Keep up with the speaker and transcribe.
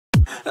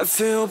I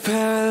feel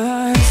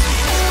paralyzed.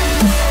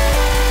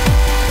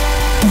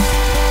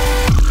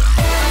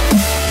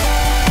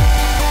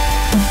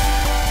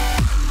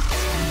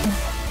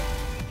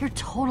 You're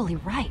totally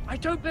right. I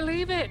don't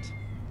believe it.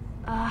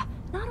 Not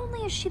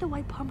only is she the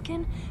white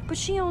pumpkin, but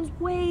she owns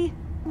way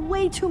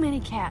too many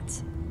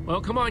cats. Well,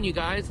 come on, you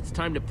guys. It's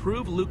time to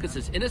prove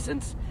Lucas's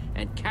innocence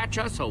and catch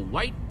us a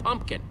white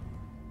pumpkin.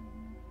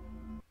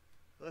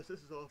 Unless this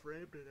is all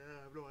framed, and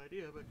I have no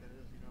idea because,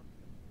 you know,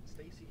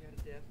 Stacy had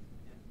a death,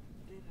 and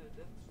Dave had a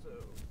death, so...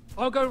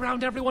 I'll go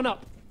round everyone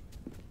up.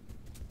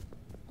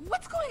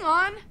 What's going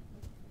on?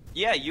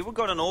 Yeah, you were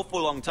gone an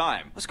awful long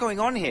time. What's going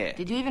on here?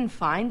 Did you even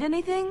find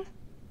anything?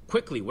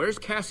 Quickly, where's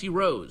Cassie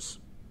Rose?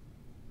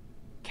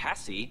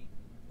 Cassie?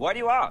 Why do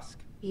you ask?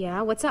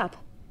 Yeah, what's up?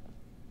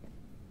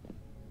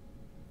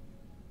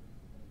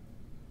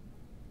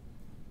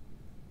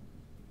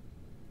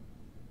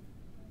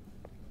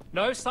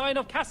 No sign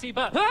of Cassie,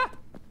 but... Are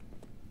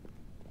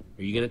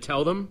you gonna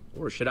tell them,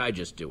 or should I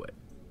just do it?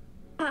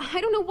 I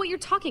don't know what you're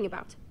talking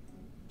about.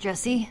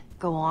 Jesse,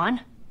 go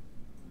on.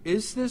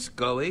 Is this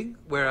going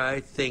where I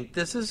think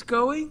this is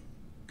going?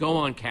 Go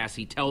on,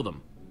 Cassie, tell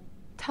them.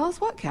 Tell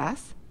us what,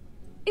 Cass?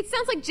 It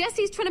sounds like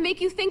Jesse's trying to make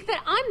you think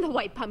that I'm the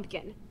white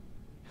pumpkin.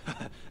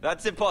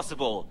 That's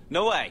impossible.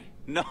 No way.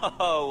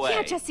 No way.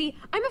 Yeah, Jesse,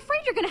 I'm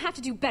afraid you're gonna have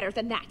to do better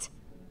than that.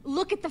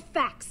 Look at the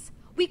facts.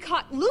 We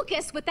caught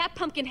Lucas with that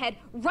pumpkin head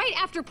right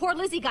after poor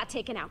Lizzie got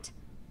taken out.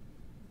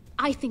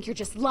 I think you're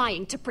just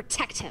lying to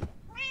protect him.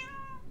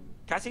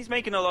 Cassie's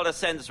making a lot of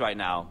sense right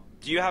now.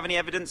 Do you have any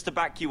evidence to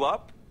back you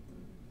up?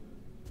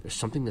 There's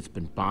something that's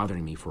been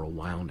bothering me for a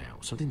while now.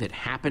 Something that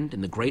happened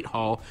in the Great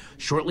Hall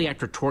shortly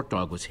after Torque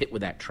Dog was hit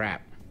with that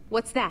trap.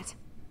 What's that?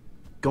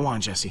 Go on,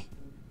 Jesse.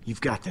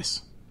 You've got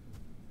this.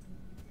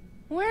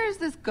 Where is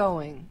this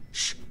going?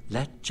 Shh,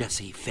 let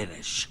Jessie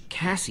finish.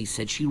 Cassie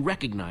said she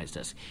recognized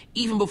us,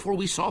 even before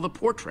we saw the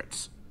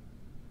portraits.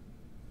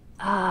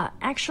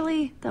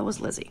 Actually, that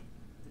was Lizzie.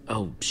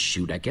 Oh,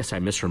 shoot, I guess I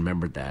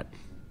misremembered that.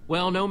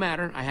 Well, no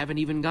matter. I haven't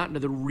even gotten to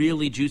the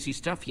really juicy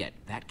stuff yet.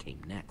 That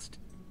came next.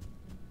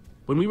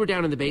 When we were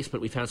down in the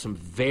basement, we found some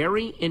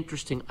very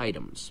interesting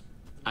items.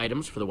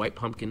 Items for the White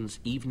Pumpkin's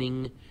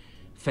evening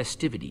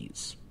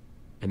festivities.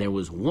 And there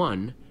was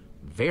one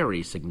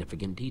very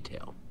significant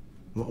detail.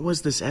 What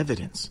was this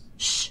evidence?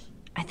 Shh.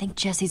 I think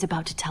Jesse's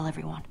about to tell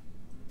everyone.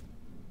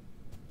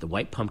 The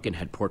White Pumpkin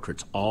had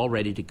portraits all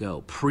ready to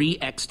go,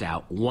 pre-X'd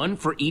out, one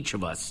for each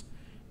of us,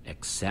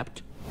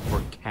 except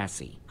for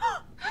Cassie.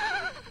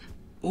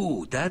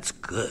 Ooh, that's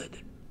good.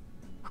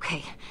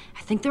 Okay,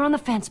 I think they're on the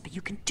fence, but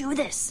you can do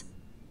this.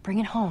 Bring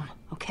it home,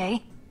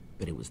 okay?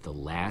 But it was the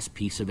last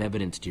piece of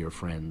evidence, dear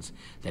friends,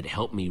 that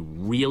helped me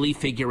really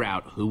figure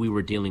out who we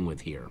were dealing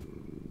with here.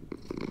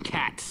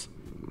 Cats.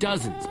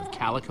 Dozens of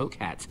calico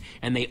cats,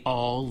 and they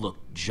all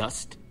looked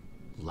just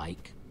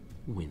like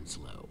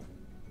Winslow.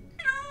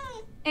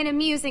 An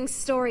amusing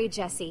story,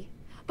 Jesse.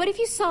 But if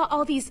you saw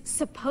all these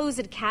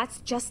supposed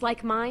cats just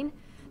like mine,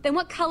 then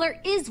what color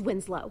is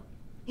Winslow?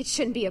 It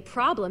shouldn't be a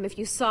problem if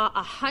you saw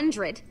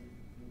 100.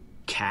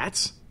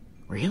 Cats?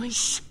 Really?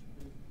 Shh.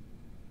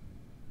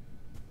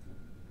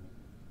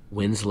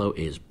 Winslow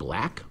is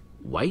black,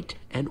 white,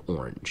 and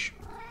orange.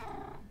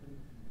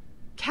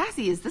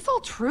 Cassie, is this all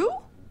true?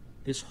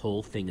 This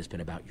whole thing has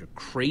been about your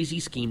crazy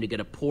scheme to get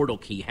a portal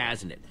key,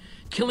 hasn't it?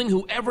 Killing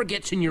whoever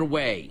gets in your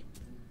way.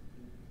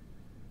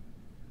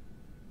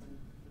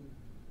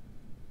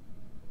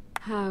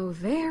 How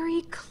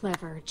very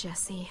clever,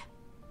 Jesse.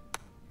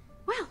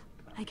 Well,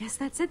 I guess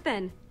that's it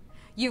then.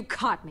 You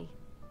caught me.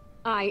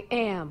 I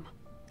am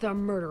the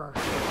murderer.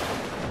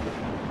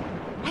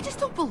 I just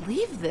don't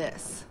believe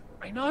this.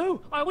 I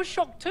know. I was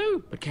shocked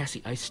too. But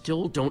Cassie, I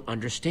still don't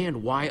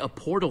understand why a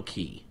portal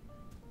key.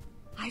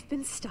 I've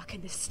been stuck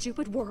in this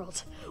stupid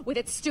world with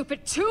its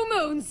stupid 2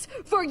 moons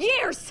for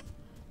years!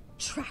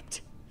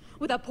 Trapped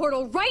with a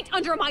portal right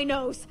under my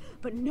nose,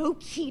 but no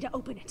key to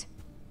open it.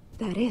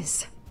 That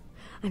is,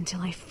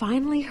 until I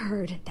finally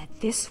heard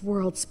that this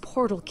world's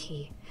portal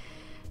key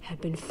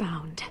had been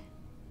found.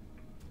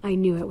 I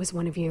knew it was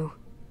one of you,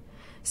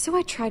 so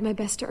I tried my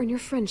best to earn your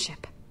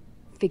friendship,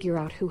 figure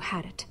out who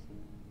had it.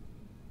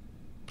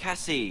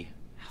 Cassie,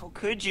 how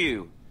could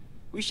you?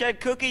 We shared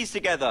cookies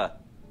together.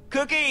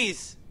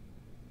 Cookies!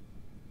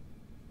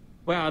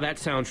 Wow, that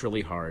sounds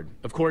really hard.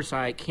 Of course,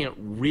 I can't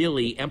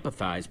really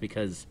empathize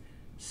because,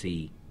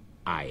 see,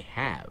 I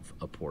have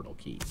a portal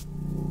key.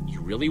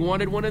 You really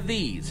wanted one of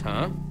these,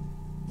 huh?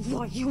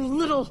 Why, you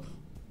little...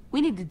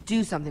 We need to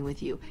do something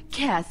with you,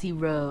 Cassie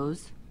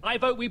Rose. I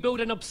vote we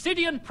build an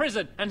obsidian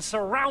prison and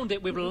surround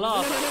it with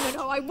lava.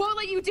 No, I won't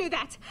let you do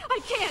that! I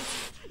can't!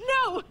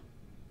 No!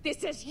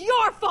 This is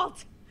your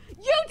fault!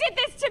 You did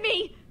this to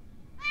me!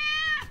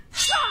 Ah!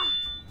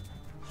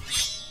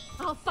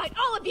 I'll fight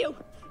all of you!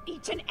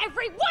 Each and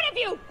every one of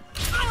you!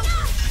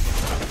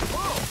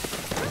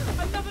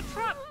 Whoa! Another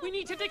trap! We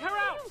need to dig her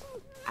out!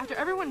 After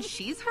everyone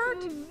she's hurt,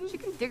 she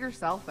can dig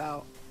herself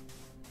out.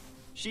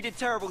 She did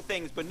terrible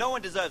things, but no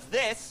one deserves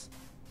this!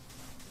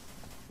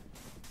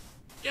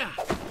 Yeah.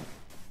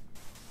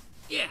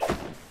 Yeah.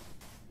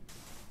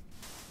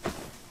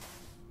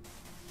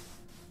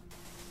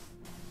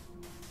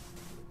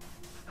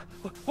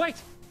 Wait,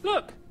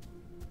 look!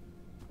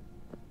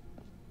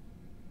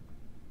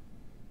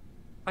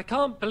 I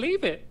can't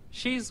believe it.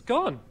 She's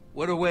gone.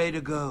 What a way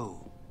to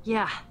go.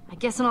 Yeah, I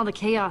guess in all the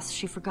chaos,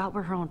 she forgot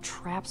where her own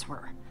traps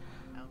were.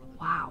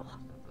 Wow.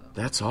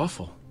 That's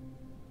awful.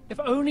 If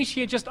only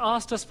she had just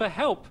asked us for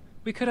help,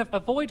 we could have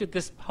avoided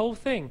this whole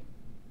thing.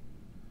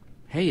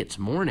 Hey, it's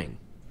morning.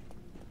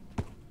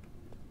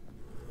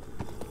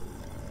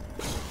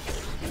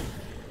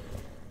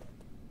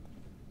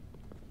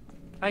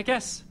 I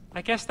guess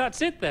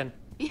that's it then.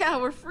 Yeah,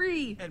 we're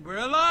free. And we're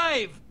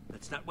alive!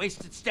 Let's not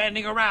waste it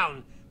standing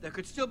around. There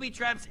could still be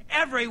traps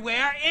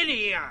everywhere in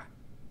here!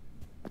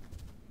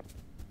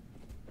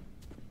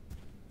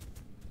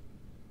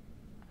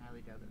 I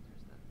highly doubt that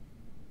there's that.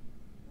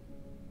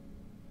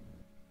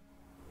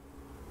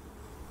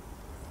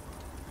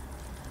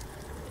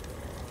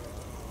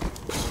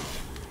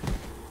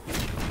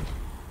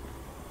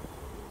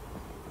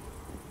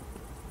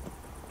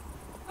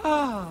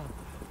 Ah,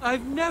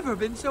 I've never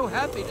been so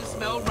happy to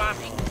smell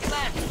rotting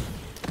flesh.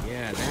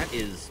 Yeah, that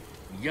is...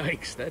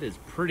 Yikes, that is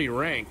pretty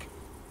rank.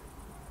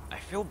 I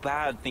feel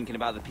bad thinking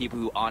about the people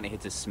who aren't here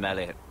to smell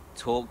it.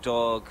 Talk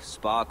Dog,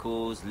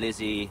 Sparkles,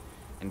 Lizzie,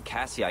 and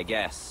Cassie, I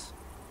guess.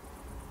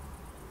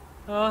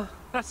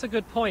 That's a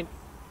good point.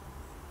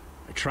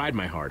 I tried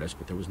my hardest,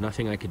 but there was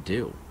nothing I could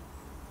do.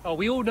 Oh,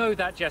 we all know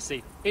that,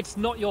 Jesse. It's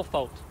not your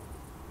fault.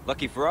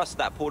 Lucky for us,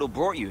 that portal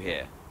brought you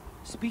here.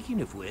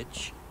 Speaking of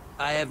which,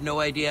 I have no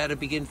idea how to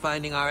begin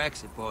finding our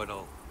exit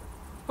portal.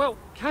 Well,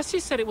 Cassie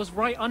said it was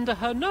right under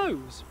her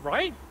nose,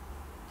 right?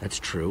 That's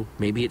true.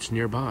 Maybe it's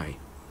nearby.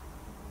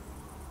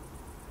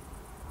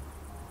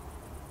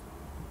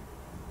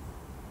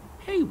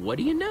 Hey, what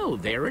do you know?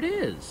 There it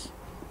is.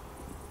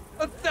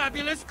 A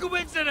fabulous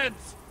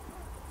coincidence!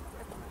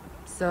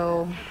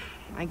 So,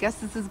 I guess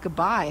this is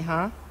goodbye,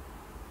 huh?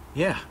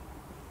 Yeah.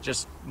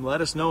 Just let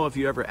us know if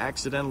you ever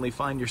accidentally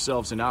find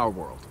yourselves in our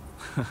world.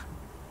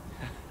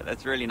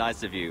 That's really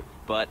nice of you,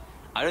 but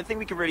I don't think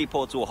we can really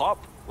portal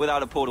hop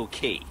without a portal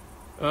key.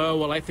 Oh,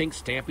 well, I think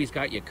Stampy's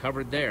got you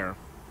covered there.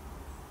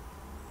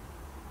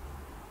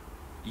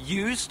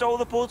 You stole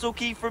the portal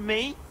key from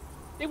me?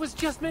 It was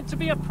just meant to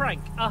be a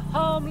prank, a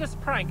harmless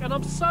prank, and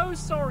I'm so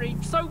sorry,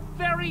 so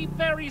very,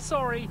 very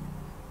sorry.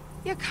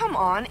 Yeah, come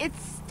on,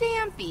 it's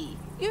Stampy.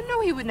 You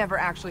know he would never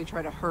actually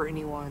try to hurt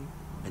anyone.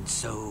 And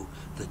so,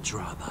 the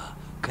drama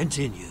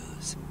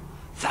continues.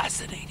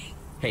 Fascinating.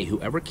 Hey,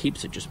 whoever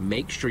keeps it, just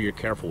make sure you're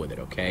careful with it,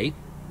 okay?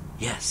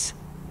 Yes,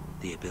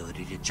 the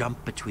ability to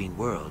jump between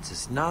worlds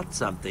is not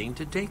something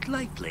to take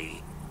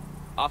lightly.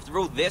 After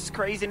all this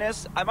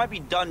craziness, I might be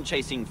done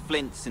chasing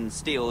flints and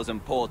steels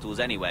and portals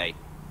anyway.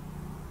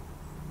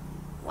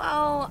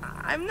 Well,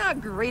 I'm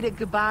not great at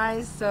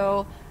goodbyes,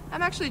 so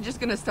I'm actually just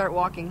gonna start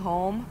walking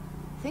home.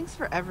 Thanks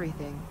for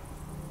everything.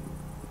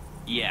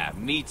 Yeah,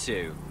 me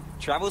too.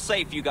 Travel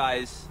safe, you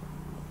guys.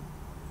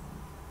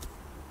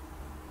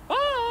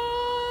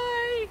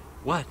 Bye!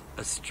 What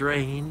a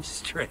strange,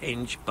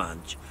 strange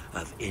bunch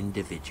of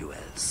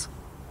individuals.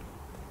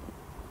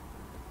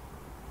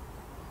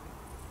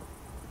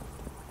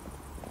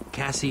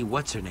 Cassie,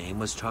 what's-her-name,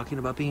 was talking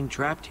about being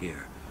trapped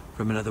here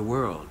from another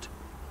world.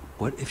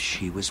 What if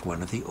she was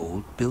one of the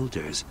old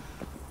builders?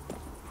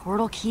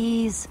 Portal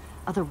keys,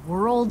 other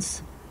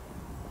worlds.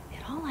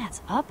 It all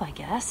adds up, I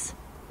guess.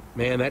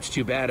 Man, that's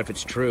too bad if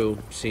it's true,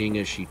 seeing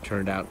as she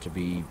turned out to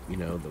be, you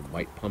know, the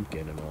white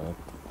pumpkin and all.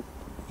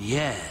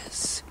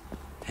 Yes.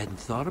 Hadn't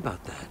thought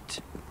about that.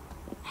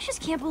 I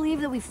just can't believe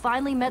that we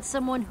finally met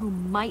someone who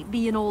might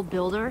be an old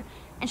builder,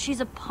 and she's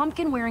a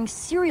pumpkin-wearing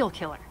serial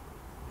killer.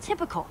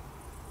 Typical.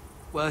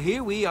 Well,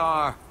 here we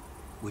are.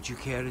 Would you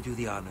care to do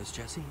the honors,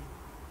 Jesse?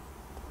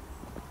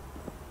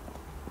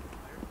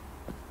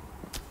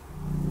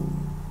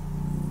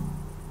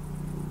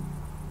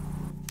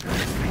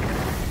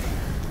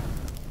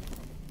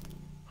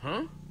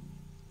 Huh?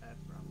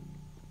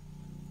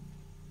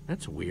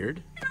 That's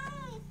weird.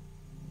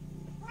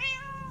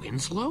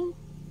 Winslow?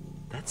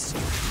 That's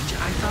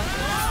strange. I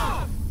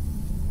thought...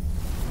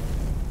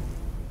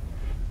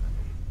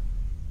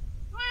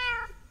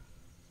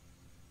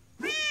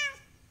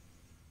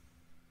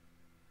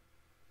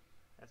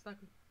 That's not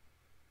good.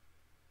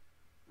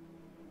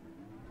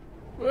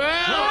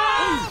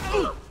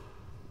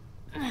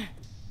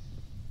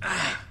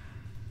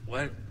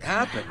 What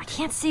happened? I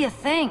can't see a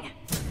thing.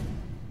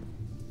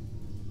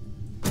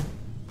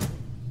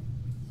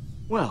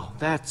 Well,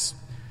 that's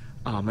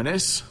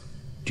ominous.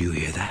 Do you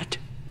hear that?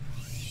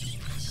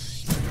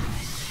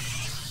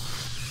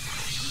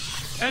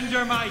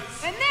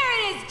 Endermites! And there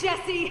it is,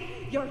 Jesse!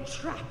 You're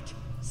trapped.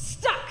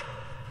 Stuck!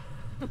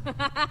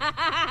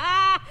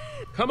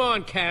 Come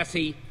on,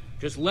 Cassie.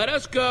 Just let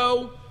us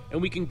go,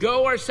 and we can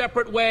go our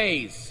separate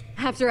ways.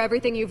 After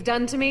everything you've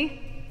done to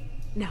me?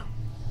 No.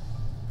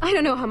 I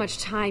don't know how much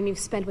time you've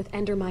spent with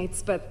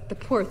Endermites, but the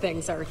poor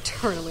things are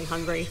eternally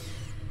hungry.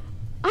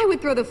 I would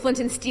throw the flint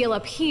and steel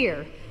up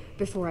here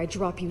before I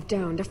drop you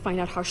down to find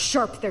out how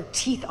sharp their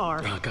teeth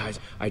are. Guys,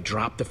 I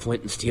dropped the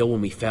flint and steel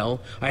when we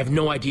fell. I have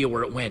no idea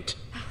where it went.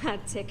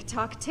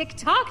 Tick-tock,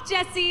 tick-tock,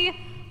 Jesse!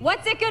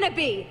 What's it gonna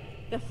be?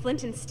 The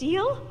flint and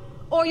steel?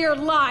 Or your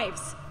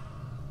lives?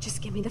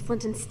 Just give me the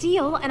flint and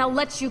steel, and I'll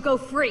let you go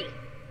free.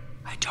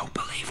 I don't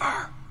believe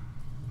her.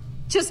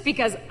 Just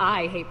because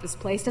I hate this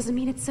place doesn't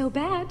mean it's so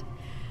bad.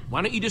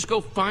 Why don't you just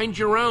go find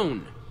your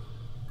own?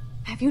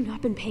 Have you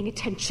not been paying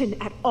attention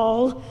at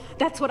all?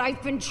 That's what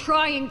I've been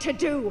trying to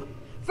do.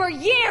 For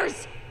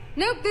years!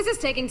 Nope, this is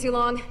taking too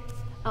long.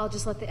 I'll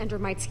just let the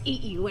Endermites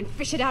eat you and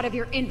fish it out of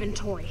your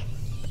inventory.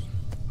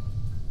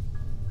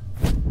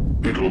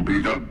 It'll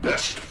be the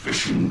best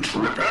fishing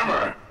trip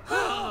ever.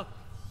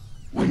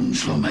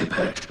 Winslow, my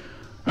pet,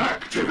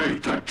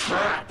 activate the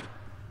trap.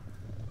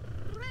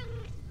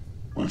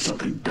 Want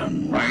something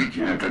done right,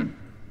 you have to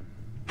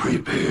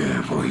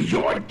prepare for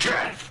your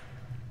death.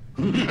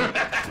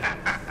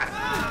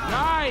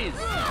 Guys!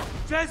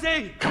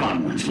 Jesse! Come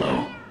on,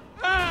 Winslow.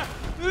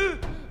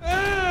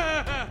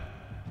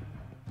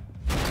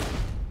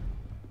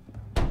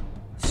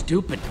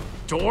 Stupid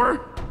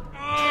door?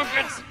 Oh,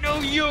 it's no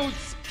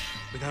use!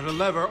 Without a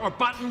lever or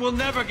button, we'll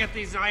never get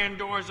these iron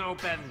doors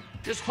open.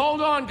 Just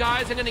hold on,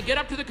 guys. I'm gonna get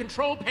up to the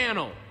control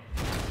panel.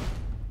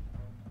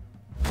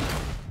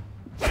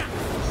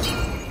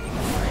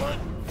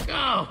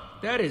 Oh,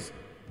 that is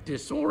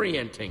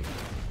disorienting.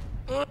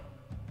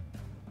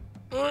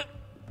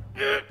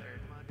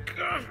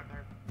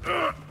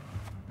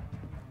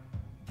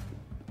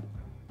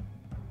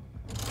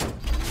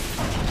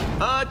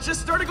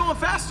 Just started going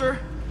faster.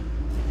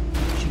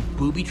 She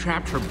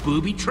booby-trapped her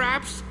booby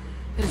traps?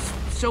 That is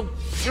so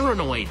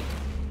paranoid.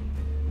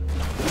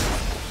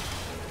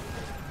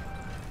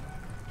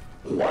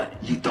 What?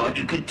 You thought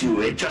you could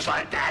do it just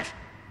like that?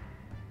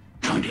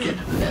 Trying to get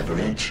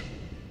leverage?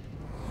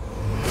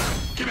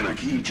 Give me the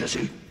key,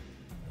 Jesse.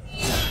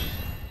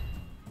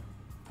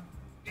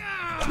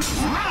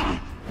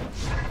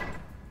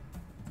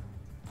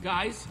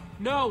 Guys,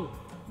 no!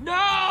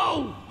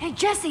 No! Hey,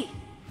 Jesse!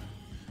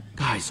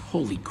 Guys,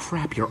 holy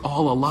crap, you're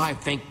all alive,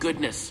 thank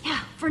goodness.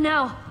 Yeah, for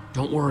now.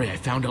 Don't worry, I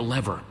found a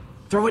lever.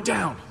 Throw it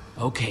down.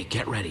 Okay,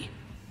 get ready.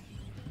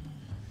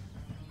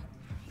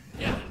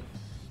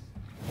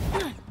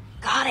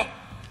 Got it.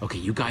 Okay,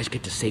 you guys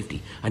get to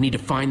safety. I need to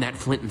find that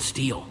flint and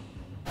steel.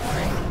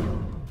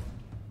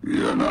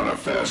 You're not a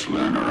fast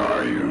learner,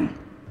 are you?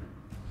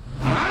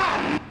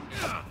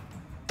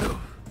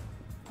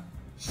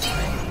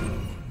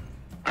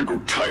 I grow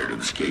tired of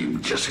this game,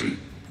 Jesse.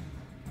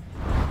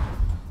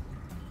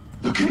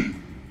 The key.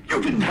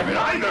 You didn't have it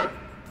either.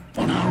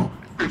 Well, now,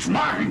 it's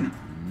mine.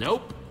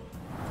 Nope.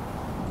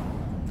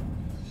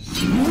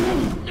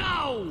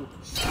 No!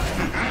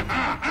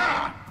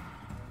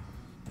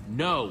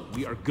 No,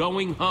 we are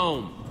going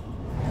home.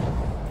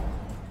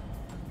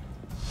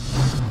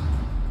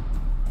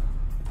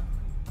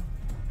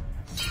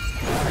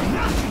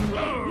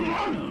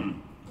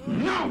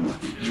 No,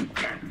 you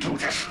can't do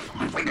this.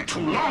 I've waited too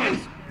long.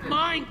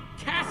 Mine,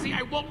 Cassie,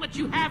 I won't let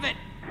you have it.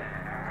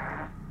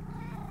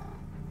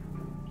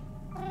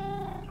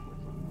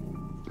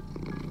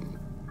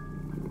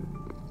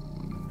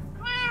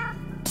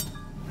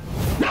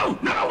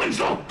 No,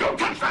 Winslow! Don't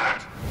touch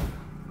that!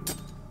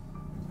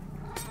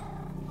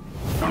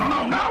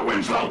 No,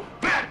 Winslow!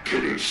 Bad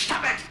kitty,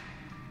 stop it!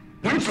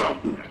 Winslow!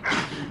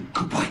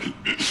 Good boy,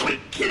 sweet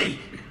kitty!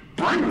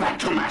 Bring that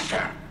to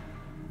Master!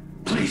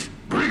 Please,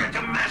 bring it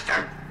to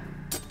Master!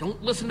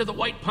 Don't listen to the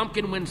white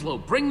pumpkin, Winslow.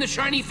 Bring the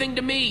shiny thing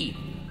to me.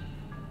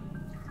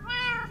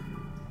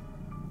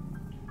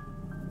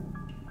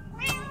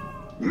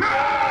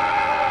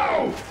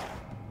 No!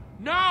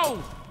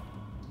 No!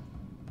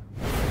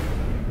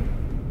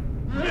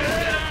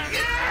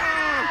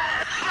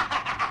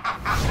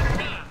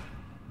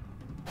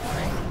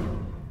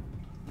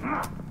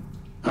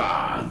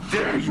 Ah,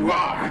 there you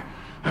are!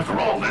 After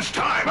all this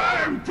time,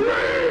 I'm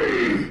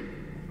free!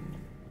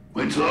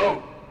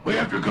 Winslow, we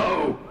have to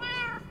go.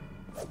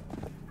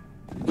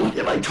 What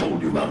have I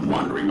told you about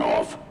wandering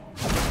off?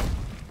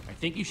 I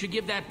think you should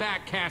give that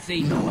back,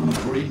 Cassie. No, I'm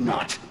afraid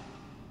not.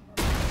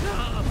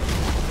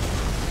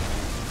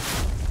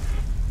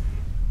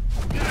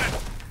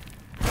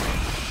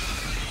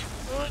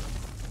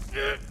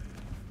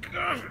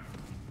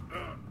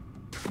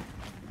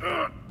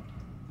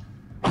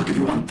 I'll give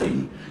you one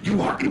thing.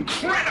 You are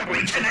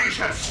incredibly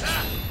tenacious!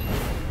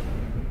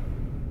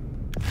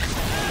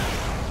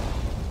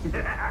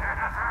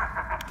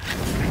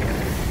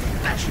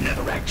 That's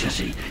netherrack,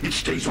 Jesse. It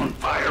stays on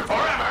fire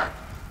forever!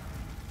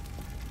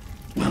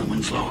 Well,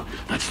 Winslow,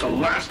 that's the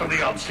last of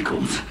the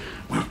obstacles.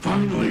 We're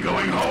finally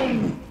going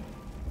home!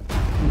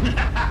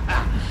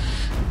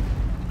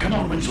 Come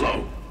on,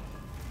 Winslow.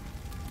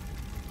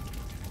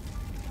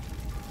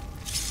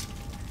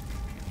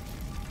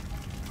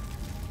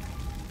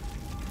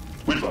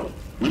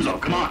 Winslow,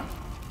 come on.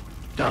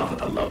 Oh, for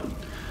the love of...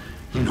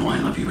 You know I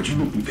love you, but you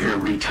look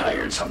very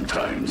tired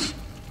sometimes.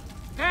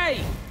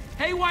 Hey!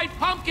 Hey, white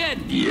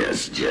pumpkin!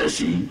 Yes,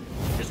 Jesse?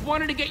 Just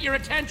wanted to get your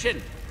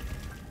attention.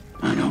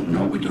 I don't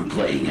know what you're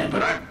playing at,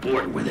 but I'm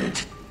bored with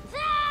it.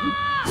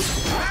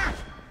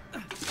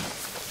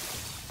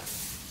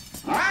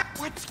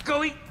 What's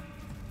going...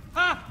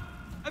 Ah!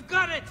 I've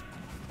got it!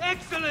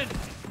 Excellent!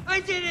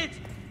 I did it!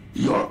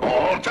 You're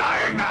all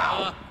dying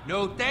now!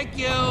 No, thank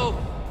you!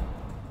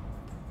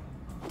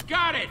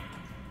 Got it!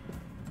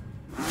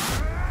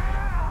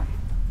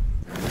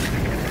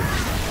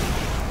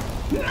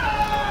 No!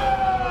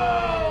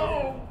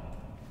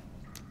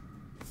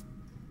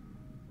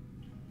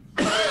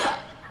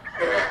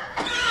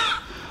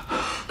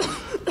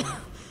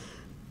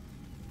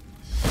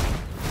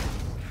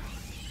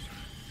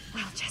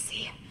 Well,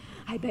 Jesse,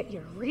 I bet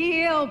you're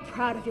real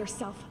proud of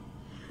yourself.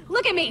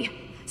 Look at me!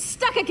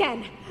 Stuck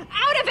again!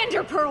 Out of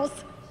Ender Pearls!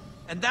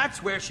 And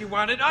that's where she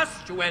wanted us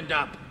to end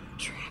up.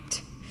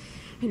 Trapped.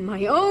 In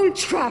my own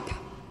trap.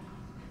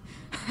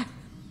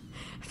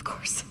 Of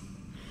course.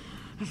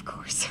 Of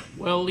course.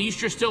 Well, at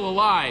least you're still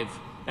alive.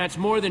 That's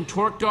more than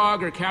Torque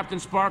Dog or Captain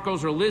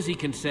Sparkles or Lizzie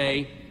can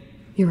say.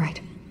 You're right.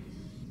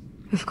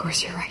 Of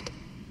course you're right.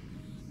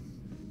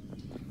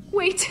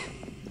 Wait.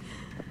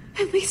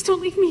 At least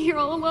don't leave me here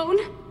all alone.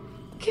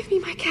 Give me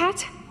my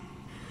cat.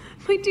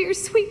 My dear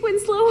sweet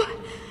Winslow.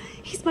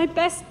 He's my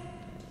best,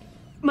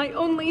 my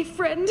only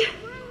friend.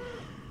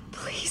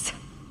 Please.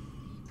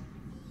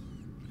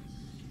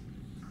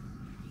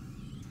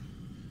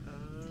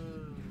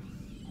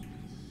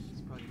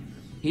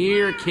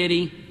 Here,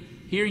 kitty.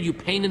 Here, you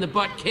pain in the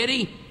butt,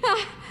 kitty.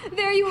 Ah,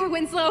 there you are,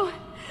 Winslow.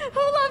 Who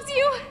loves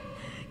you?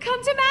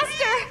 Come to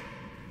Master.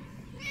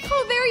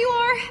 Oh, there you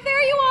are.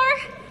 There you are.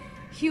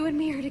 You and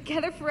me are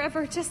together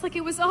forever, just like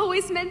it was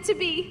always meant to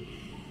be.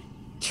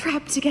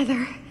 Trapped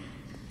together.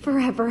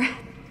 Forever.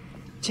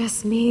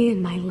 Just me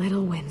and my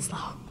little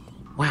Winslow.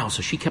 Wow,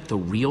 so she kept the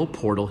real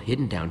portal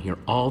hidden down here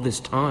all this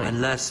time.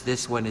 Unless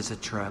this one is a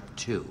trap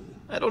too.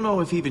 I don't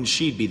know if even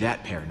she'd be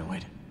that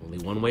paranoid. Only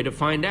one way to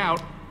find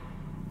out.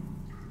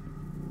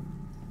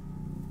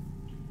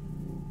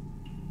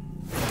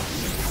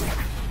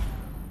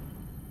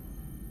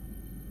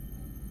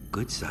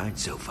 Good sign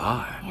so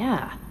far.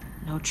 Yeah.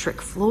 No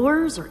trick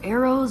floors or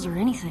arrows or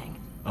anything.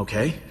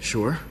 Okay,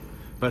 sure.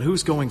 But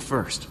who's going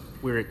first?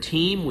 We're a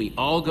team, we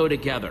all go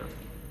together.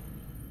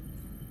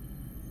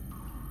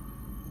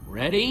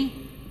 Ready?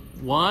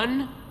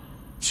 1,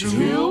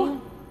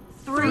 2,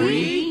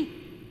 3.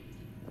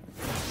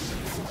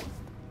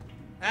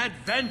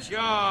 Adventure!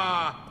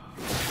 Now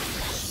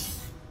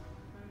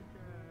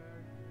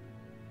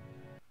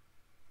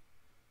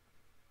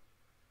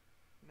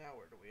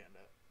where do we end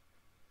up?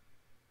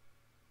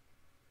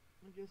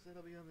 I guess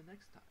that'll be on the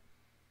next time.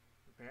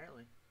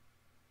 Apparently.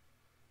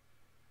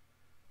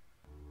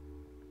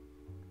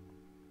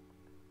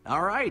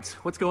 Alright,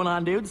 what's going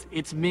on, dudes?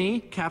 It's me,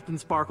 Captain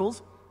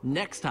Sparkles.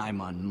 Next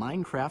time on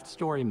Minecraft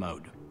Story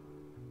Mode.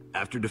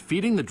 After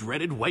defeating the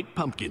dreaded White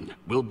Pumpkin,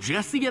 will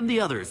Jesse and the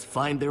others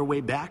find their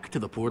way back to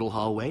the portal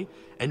hallway?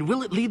 And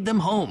will it lead them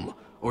home?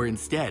 Or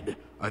instead,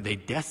 are they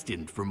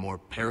destined for more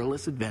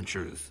perilous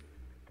adventures?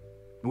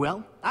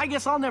 Well, I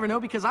guess I'll never know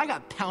because I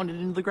got pounded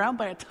into the ground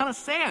by a ton of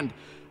sand.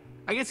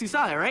 I guess you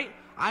saw that, right?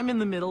 I'm in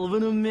the middle of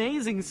an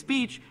amazing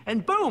speech,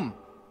 and boom!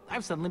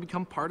 I've suddenly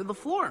become part of the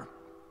floor.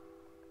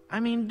 I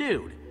mean,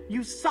 dude,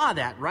 you saw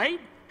that, right?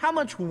 How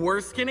much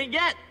worse can it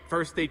get?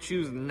 First they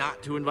choose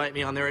not to invite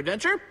me on their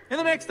adventure, and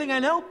the next thing I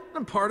know,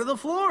 I'm part of the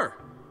floor.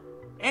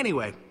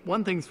 Anyway,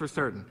 one thing's for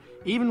certain.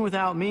 Even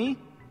without me,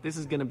 this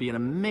is gonna be an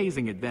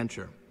amazing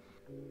adventure.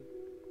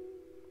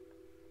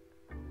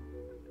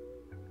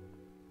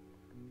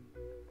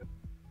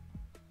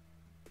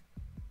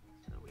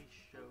 So we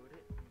showed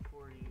it.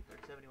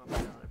 71% of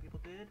other people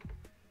did.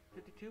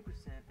 52%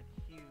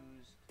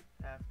 refused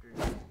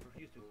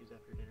to accuse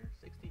after dinner.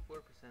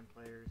 64%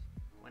 players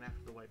went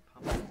after the White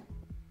Pumpkin.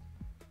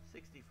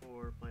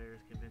 64 players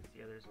convinced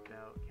the others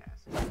about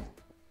Cassie.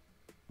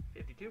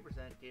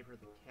 52% gave her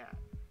the cat.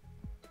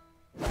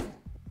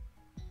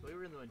 So we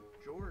were in the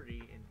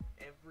majority in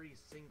every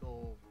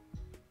single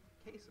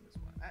case in this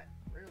one. That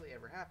rarely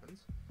ever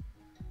happens.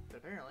 But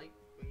apparently,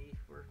 we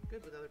were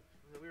good with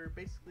we were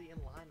basically in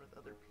line with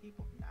other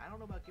people. Now, I don't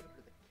know about giving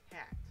her the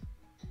cat,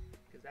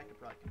 because that could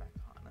probably come back to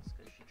haunt us,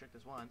 because she tricked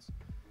us once.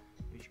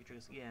 Maybe she could trick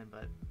us again,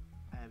 but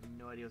I have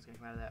no idea what's going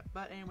to come out of that.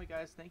 But anyway,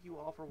 guys, thank you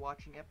all for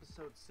watching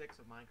episode 6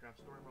 of Minecraft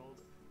Story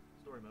Mode,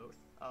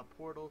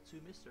 Portal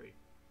to Mystery.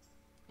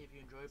 If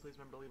you enjoyed, please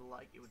remember to leave a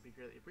like. It would be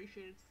greatly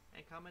appreciated.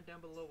 And comment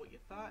down below what you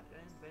thought,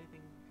 and if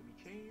anything could be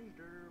changed,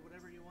 or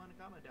whatever you want to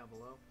comment down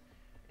below.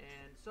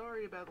 And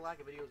sorry about the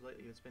lack of videos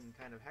lately. It's been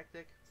kind of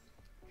hectic.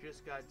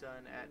 Just got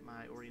done at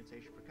my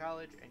orientation for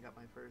college, and got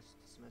my first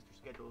semester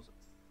schedules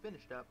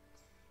finished up.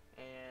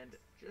 And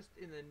just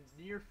in the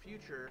near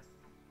future,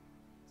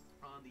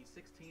 on the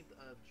 16th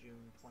of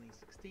June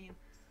 2016,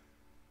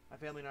 my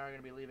family and I are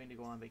going to be leaving to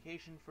go on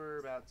vacation for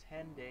about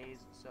 10 days,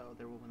 so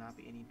there will not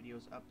be any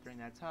videos up during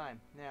that time.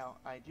 Now,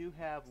 I do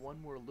have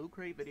one more Loot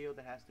Crate video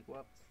that has to go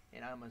up,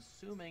 and I'm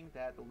assuming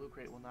that the Loot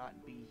Crate will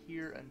not be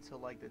here until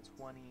like the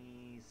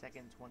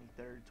 22nd,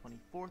 23rd,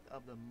 24th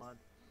of the month,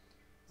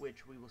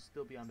 which we will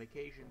still be on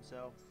vacation,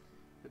 so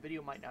the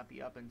video might not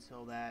be up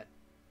until that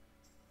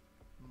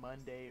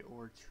Monday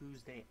or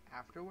Tuesday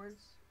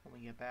afterwards when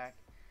we get back.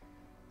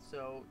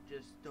 So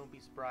just don't be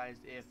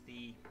surprised if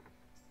the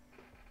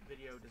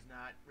video does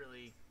not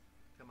really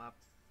come up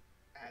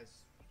as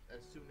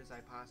as soon as I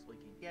possibly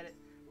can get it,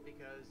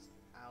 because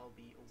I'll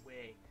be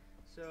away.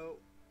 So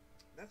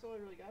that's all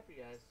I really got for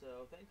you guys.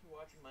 So thanks for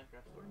watching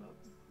Minecraft Story Mode,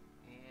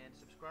 and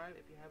subscribe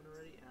if you haven't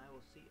already, and I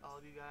will see all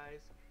of you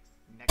guys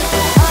next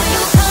time.